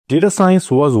Data science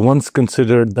was once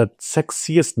considered the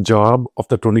sexiest job of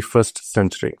the 21st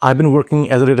century. I've been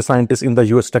working as a data scientist in the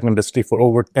US tech industry for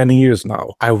over 10 years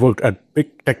now. I worked at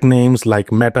big tech names like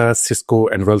Meta, Cisco,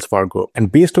 and Wells Fargo.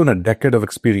 And based on a decade of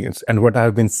experience and what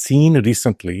I've been seeing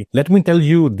recently, let me tell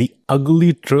you the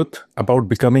ugly truth about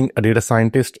becoming a data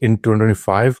scientist in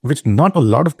 2025, which not a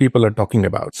lot of people are talking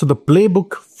about. So the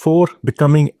playbook for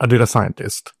becoming a data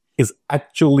scientist is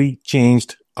actually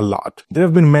changed a lot. There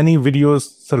have been many videos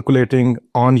circulating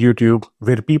on YouTube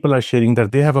where people are sharing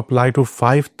that they have applied to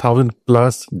 5,000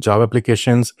 plus job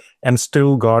applications and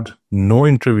still got no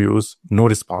interviews, no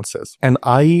responses. And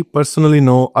I personally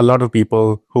know a lot of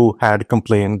people who had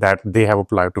complained that they have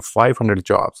applied to 500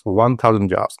 jobs, 1,000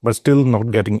 jobs, but still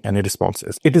not getting any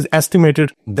responses. It is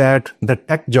estimated that the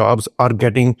tech jobs are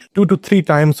getting 2 to 3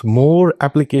 times more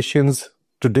applications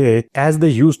today as they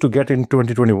used to get in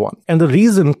 2021. And the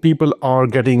reason people are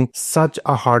getting such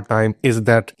a hard time is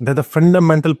that the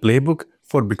fundamental playbook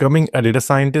for becoming a data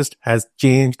scientist has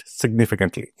changed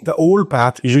significantly. The old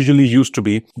path usually used to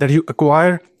be that you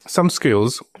acquire some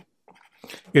skills.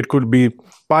 It could be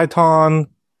Python,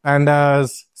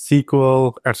 Pandas,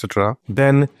 SQL, etc.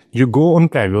 Then you go on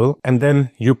Kaggle and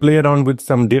then you play around with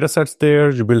some data sets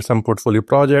there. You build some portfolio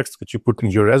projects which you put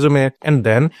in your resume, and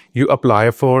then you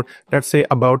apply for, let's say,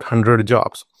 about 100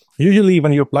 jobs. Usually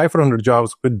when you apply for 100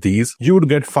 jobs with these, you would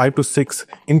get 5 to 6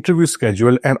 interviews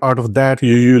scheduled, and out of that,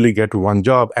 you usually get 1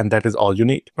 job, and that is all you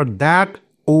need. But that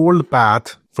old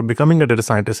path for becoming a data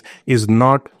scientist is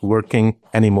not working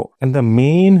anymore. And the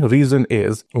main reason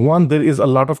is, one, there is a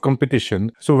lot of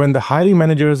competition. So when the hiring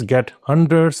managers get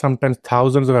hundreds, sometimes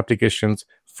thousands of applications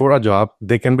for a job,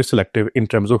 they can be selective in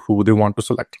terms of who they want to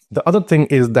select. The other thing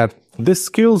is that this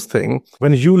skills thing,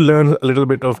 when you learn a little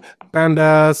bit of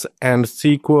Pandas and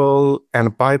SQL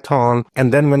and Python,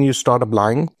 and then when you start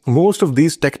applying, most of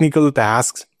these technical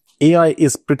tasks AI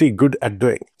is pretty good at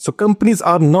doing. So companies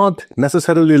are not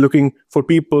necessarily looking for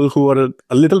people who are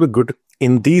a little bit good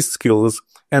in these skills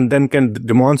and then can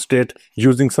demonstrate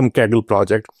using some Kaggle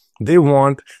project. They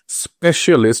want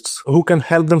specialists who can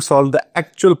help them solve the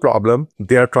actual problem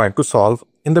they are trying to solve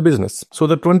in the business. So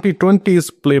the 2020s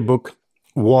playbook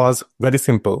was very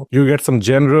simple. You get some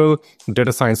general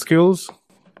data science skills,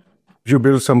 you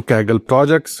build some Kaggle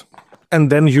projects,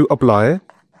 and then you apply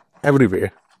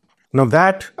everywhere. Now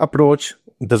that approach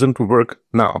doesn't work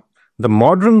now. The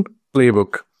modern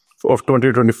playbook of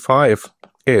 2025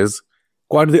 is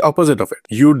quite the opposite of it.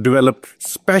 You develop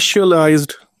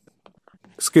specialized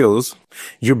skills,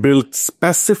 you build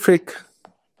specific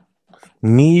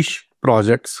niche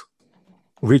projects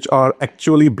which are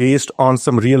actually based on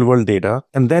some real world data,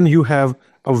 and then you have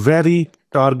a very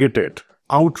targeted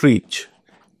outreach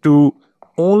to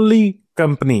only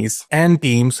companies and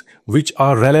teams which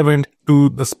are relevant to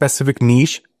the specific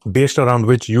niche based around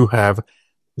which you have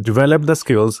developed the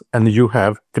skills and you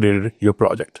have created your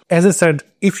project. As I said,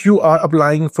 if you are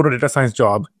applying for a data science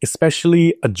job,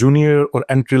 especially a junior or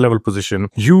entry-level position,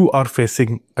 you are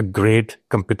facing a great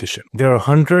competition. There are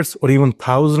hundreds or even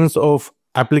thousands of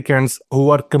applicants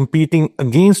who are competing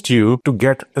against you to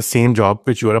get the same job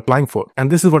which you are applying for.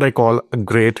 And this is what I call a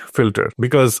great filter,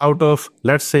 because out of,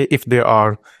 let's say, if there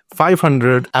are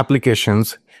 500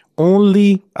 applications,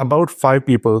 only about 5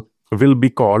 people will be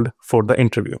called for the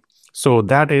interview. So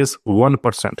that is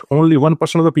 1%. Only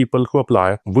 1% of the people who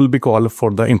apply will be called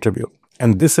for the interview.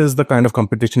 And this is the kind of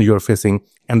competition you're facing.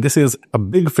 And this is a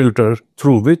big filter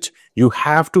through which you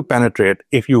have to penetrate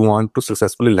if you want to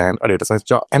successfully land a data science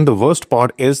job. And the worst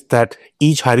part is that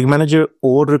each hiring manager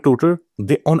or recruiter,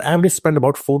 they on average spend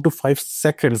about 4 to 5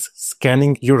 seconds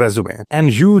scanning your resume.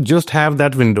 And you just have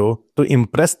that window to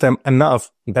impress them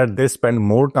enough that they spend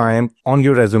more time on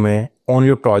your resume, on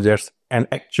your projects, and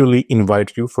actually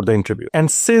invite you for the interview.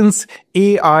 And since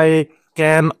AI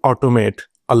can automate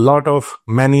a lot of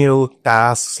manual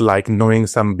tasks like knowing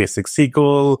some basic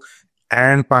SQL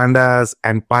and Pandas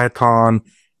and Python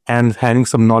and having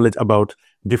some knowledge about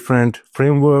different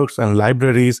frameworks and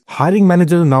libraries, hiring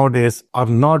managers nowadays are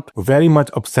not very much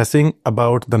obsessing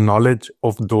about the knowledge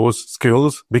of those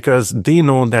skills, because they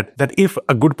know that if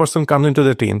a good person comes into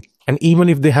the team and even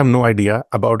if they have no idea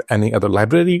about any other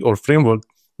library or framework,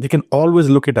 they can always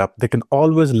look it up. They can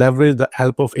always leverage the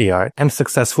help of AI and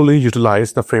successfully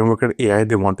utilize the framework and AI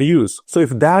they want to use. So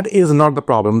if that is not the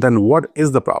problem, then what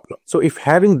is the problem? So if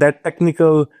having that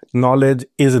technical knowledge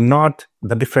is not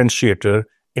the differentiator,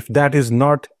 if that is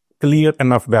not clear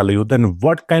enough value, then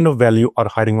what kind of value are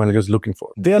hiring managers looking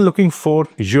for? They are looking for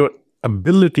your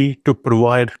ability to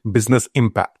provide business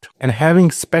impact and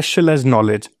having specialized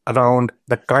knowledge around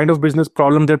the kind of business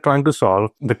problem they're trying to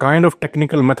solve, the kind of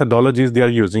technical methodologies they are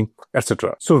using,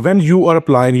 etc. So when you are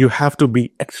applying, you have to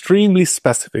be extremely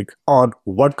specific on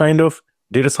what kind of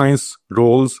data science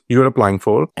roles you're applying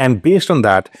for. And based on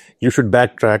that, you should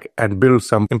backtrack and build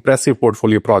some impressive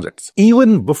portfolio projects.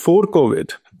 Even before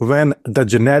COVID, when the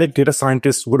generic data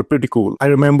scientists were pretty cool, I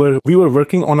remember we were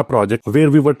working on a project where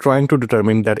we were trying to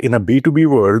determine that in a B2B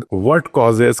world, what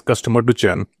causes customer to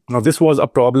churn. Now, this was a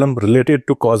problem related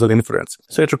to causal inference.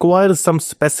 So it requires some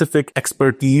specific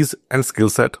expertise and skill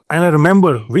set. And I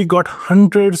remember we got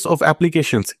hundreds of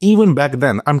applications even back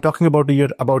then. I'm talking about the year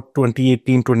about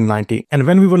 2018, 2019. And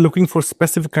when we were looking for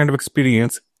specific kind of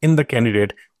experience in the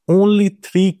candidate, only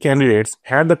 3 candidates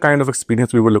had the kind of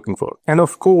experience we were looking for. And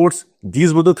of course,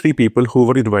 these were the 3 people who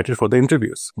were invited for the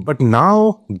interviews. But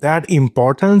now that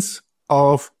importance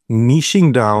of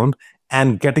niching down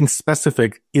and getting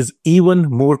specific is even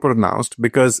more pronounced,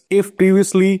 because if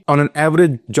previously on an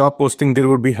average job posting there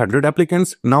would be 100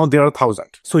 applicants, now there are 1,000.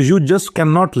 So you just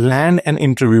cannot land an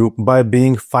interview by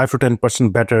being 5 to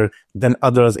 10% better than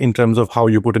others in terms of how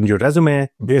you put in your resume,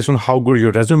 based on how good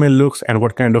your resume looks and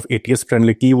what kind of ATS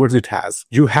friendly keywords it has.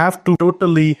 You have to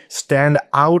totally stand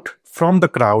out from the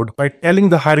crowd by telling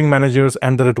the hiring managers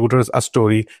and the recruiters a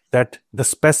story that the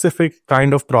specific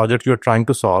kind of project you're trying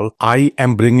to solve, I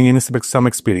am bringing in some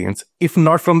experience, if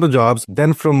not from the jobs,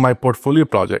 then from my portfolio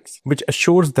projects, which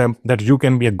assures them that you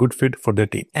can be a good fit for their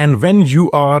team. And when you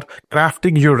are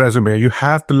crafting your resume, you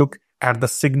have to look at the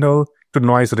signal to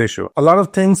noise ratio. A lot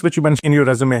of things which you mentioned in your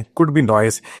resume could be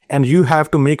noise, and you have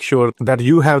to make sure that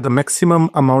you have the maximum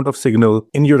amount of signal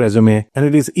in your resume, and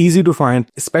it is easy to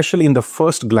find, especially in the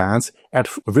first glance at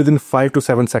within 5 to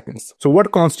 7 seconds. So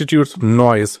what constitutes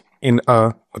noise in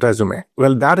a resume?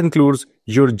 Well, that includes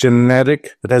your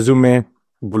generic resume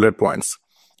bullet points.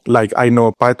 Like, I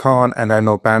know Python and I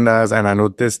know pandas and I know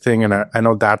this thing and I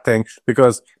know that thing,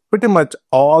 because pretty much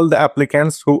all the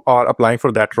applicants who are applying for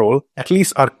that role at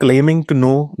least are claiming to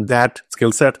know that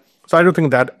skill set. So I don't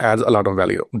think that adds a lot of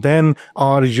value. Then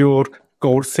are your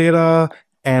Coursera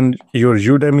and your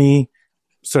Udemy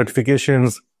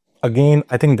certifications. Again,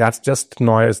 I think that's just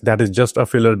noise. That is just a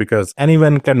filler, because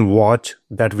anyone can watch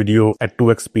that video at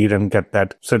 2x speed and get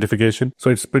that certification. So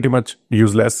it's pretty much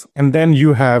useless. And then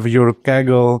you have your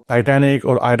Kaggle, Titanic,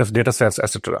 or Iris datasets,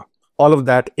 etc. All of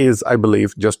that is, I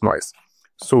believe, just noise.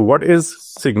 So what is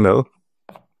signal?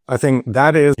 I think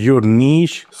that is your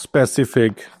niche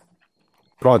specific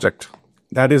project.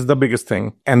 That is the biggest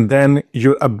thing. And then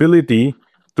your ability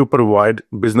to provide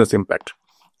business impact.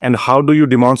 And how do you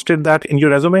demonstrate that in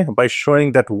your resume? By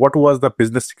showing that what was the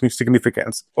business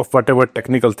significance of whatever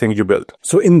technical thing you built.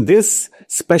 So in this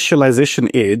specialization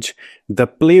age, the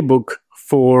playbook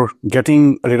for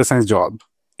getting a data science job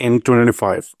in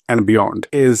 2025 and beyond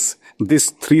is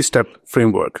this 3-step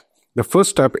framework. The first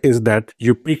step is that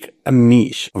you pick a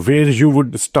niche where you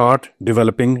would start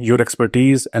developing your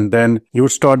expertise, and then you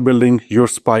would start building your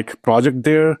Spike project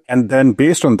there. And then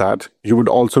based on that, you would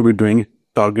also be doing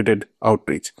targeted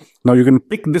outreach. Now you can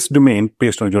pick this domain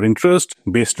based on your interest,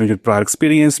 based on your prior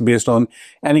experience, based on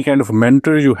any kind of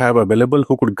mentor you have available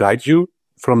who could guide you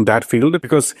from that field,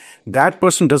 because that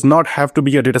person does not have to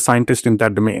be a data scientist in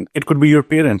that domain. It could be your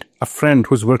parent, a friend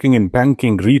who's working in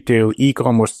banking, retail,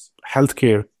 e-commerce,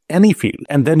 healthcare, any field.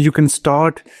 And then you can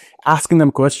start asking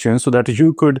them questions so that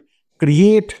you could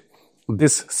create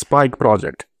this Spike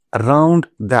project around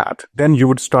that. Then you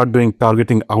would start doing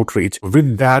targeting outreach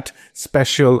with that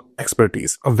special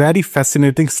expertise. A very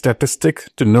fascinating statistic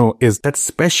to know is that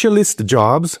specialist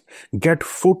jobs get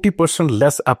 40%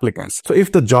 less applicants. So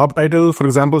if the job title, for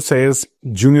example, says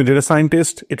junior data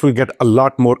scientist, it will get a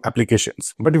lot more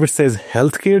applications. But if it says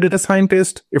healthcare data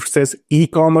scientist, if it says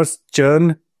e-commerce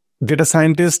churn data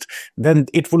scientist, then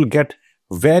it will get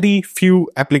very few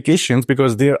applications,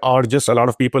 because there are just a lot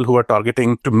of people who are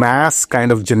targeting to mass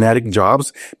kind of generic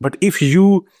jobs. But if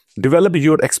you develop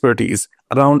your expertise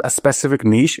around a specific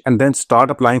niche and then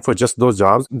start applying for just those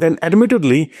jobs, then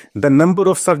admittedly, the number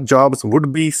of such jobs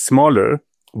would be smaller,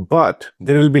 but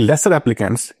there will be lesser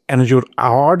applicants, and your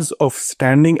odds of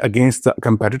standing against the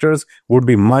competitors would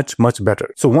be much, much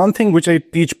better. So one thing which I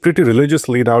teach pretty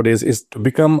religiously nowadays is to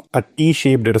become a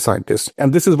T-shaped data scientist.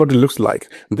 And this is what it looks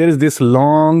like. There is this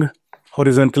long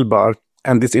horizontal bar,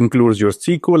 and this includes your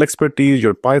SQL expertise,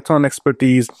 your Python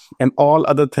expertise, and all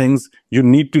other things you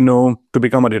need to know to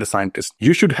become a data scientist.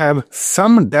 You should have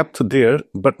some depth there,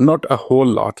 but not a whole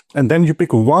lot. And then you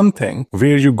pick one thing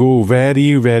where you go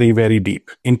very, very, very deep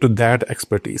into that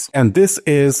expertise. And this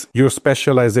is your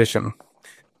specialization.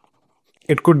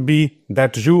 It could be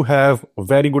that you have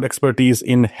very good expertise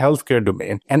in healthcare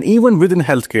domain, and even within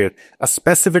healthcare, a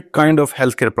specific kind of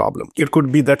healthcare problem. It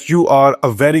could be that you are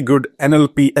a very good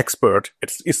NLP expert.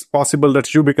 It's possible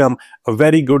that you become a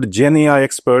very good GenAI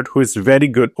expert who is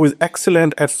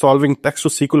excellent at solving text to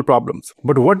SQL problems.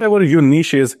 But whatever your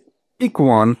niche is, pick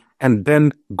one and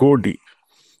then go deep.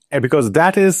 Because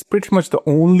that is pretty much the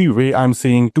only way I'm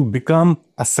seeing to become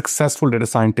a successful data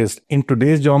scientist in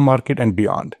today's job market and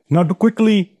beyond. Now, to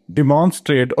quickly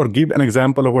demonstrate or give an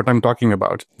example of what I'm talking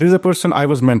about, there's a person I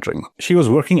was mentoring. She was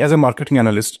working as a marketing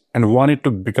analyst and wanted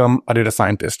to become a data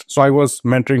scientist. So I was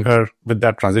mentoring her with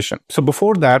that transition. So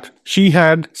before that, she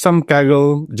had some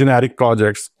Kaggle generic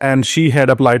projects and she had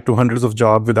applied to hundreds of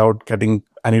jobs without getting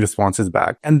any responses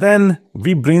back. And then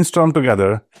we brainstormed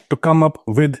together to come up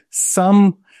with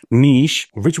some niche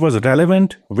which was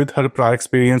relevant with her prior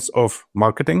experience of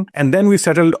marketing. And then we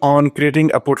settled on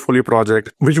creating a portfolio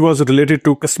project which was related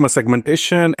to customer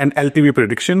segmentation and LTV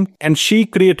prediction. And she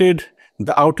created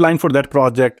the outline for that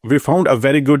project. We found a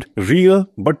very good real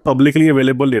but publicly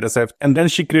available dataset. And then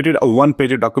she created a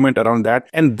one-page document around that.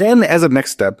 And then as a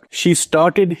next step, she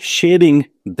started sharing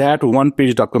that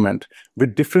one-page document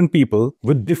with different people,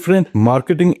 with different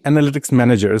marketing analytics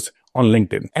managers on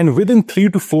LinkedIn. And within 3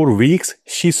 to 4 weeks,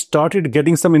 she started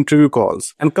getting some interview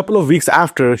calls. And a couple of weeks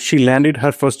after, she landed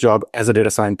her first job as a data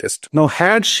scientist. Now,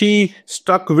 had she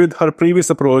stuck with her previous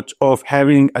approach of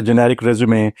having a generic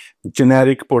resume,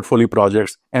 generic portfolio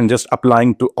projects, and just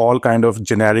applying to all kind of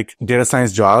generic data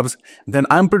science jobs, then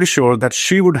I'm pretty sure that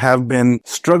she would have been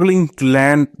struggling to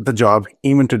land the job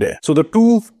even today. So the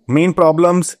two main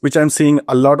problems which I'm seeing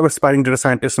a lot of aspiring data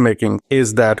scientists making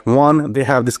is that one, they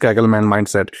have this Kaggle man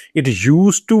mindset. It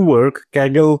used to work.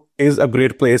 Kaggle is a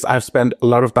great place. I've spent a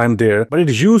lot of time there, but it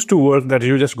used to work that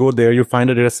you just go there, you find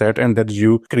a data set and that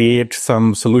you create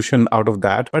some solution out of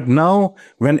that. But now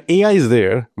when AI is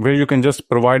there, where you can just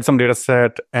provide some data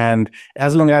set and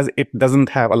as long as it doesn't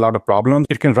have a lot of problems,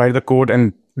 it can write the code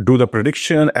and do the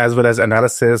prediction as well as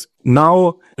analysis.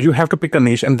 Now you have to pick a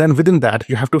niche and then within that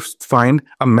you have to find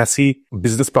a messy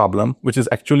business problem which is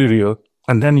actually real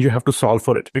and then you have to solve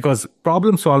for it, because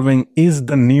problem solving is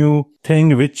the new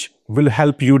thing which will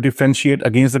help you differentiate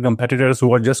against the competitors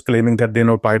who are just claiming that they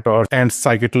know PyTorch and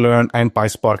scikit-learn and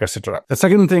PySpark, etc. The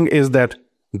second thing is that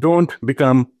don't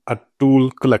become a tool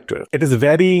collector. It is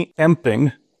very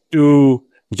tempting to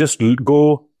just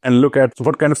go and look at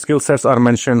what kind of skill sets are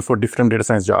mentioned for different data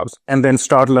science jobs and then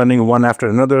start learning one after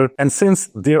another. And since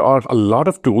there are a lot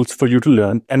of tools for you to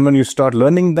learn, and when you start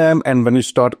learning them and when you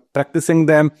start practicing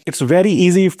them, it's very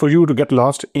easy for you to get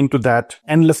lost into that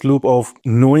endless loop of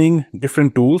knowing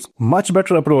different tools. Much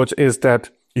better approach is that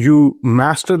you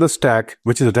master the stack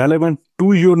which is relevant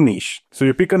to your niche. So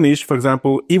you pick a niche, for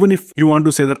example, even if you want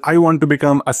to say that I want to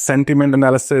become a sentiment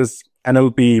analysis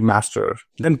NLP master,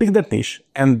 then pick that niche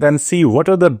and then see what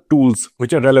are the tools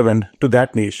which are relevant to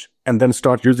that niche and then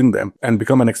start using them and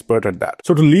become an expert at that.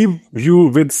 So to leave you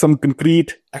with some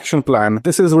concrete action plan,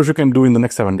 this is what you can do in the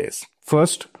next 7 days.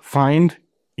 First, find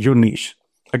your niche.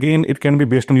 Again, it can be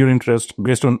based on your interest,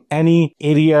 based on any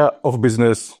area of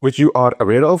business which you are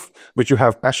aware of, which you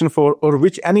have passion for, or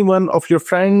which anyone of your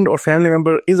friend or family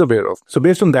member is aware of. So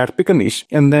based on that, pick a niche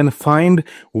and then find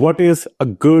what is a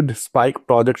good spike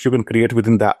project you can create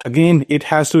within that. Again, it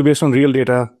has to be based on real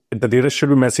data. The data should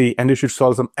be messy and you should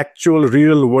solve some actual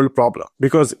real world problem.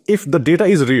 Because if the data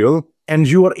is real and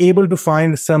you are able to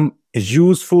find some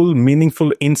useful,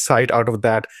 meaningful insight out of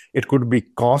that, it could be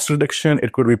cost reduction,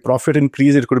 it could be profit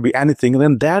increase, it could be anything,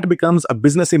 then that becomes a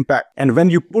business impact. And when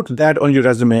you put that on your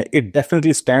resume, it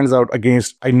definitely stands out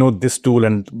against, I know this tool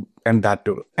and that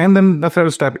tool. And then the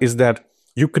third step is that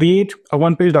you create a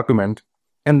one-page document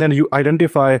and then you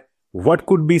identify what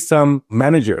could be some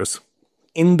managers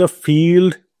in the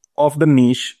field of the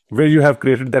niche where you have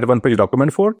created that one-page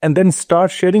document for, and then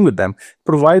start sharing with them.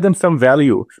 Provide them some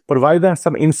value, provide them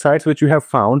some insights which you have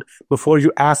found before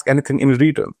you ask anything in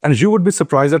return. And you would be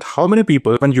surprised at how many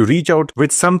people, when you reach out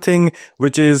with something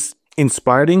which is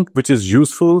inspiring, which is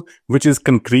useful, which is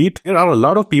concrete, there are a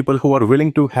lot of people who are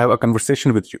willing to have a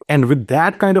conversation with you. And with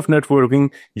that kind of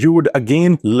networking, you would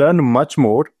again learn much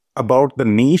more about the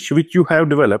niche which you have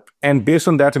developed, and based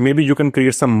on that maybe you can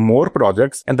create some more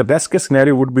projects, and the best case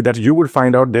scenario would be that you would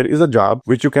find out there is a job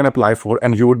which you can apply for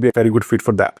and you would be a very good fit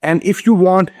for that. And if you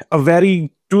want a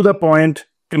very to the point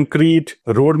concrete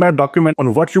roadmap document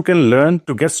on what you can learn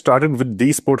to get started with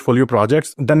these portfolio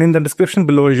projects, then in the description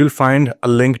below you'll find a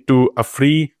link to a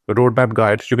free roadmap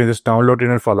guide. You can just download it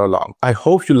and follow along. I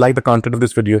hope you like the content of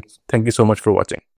this video. Thank you so much for watching.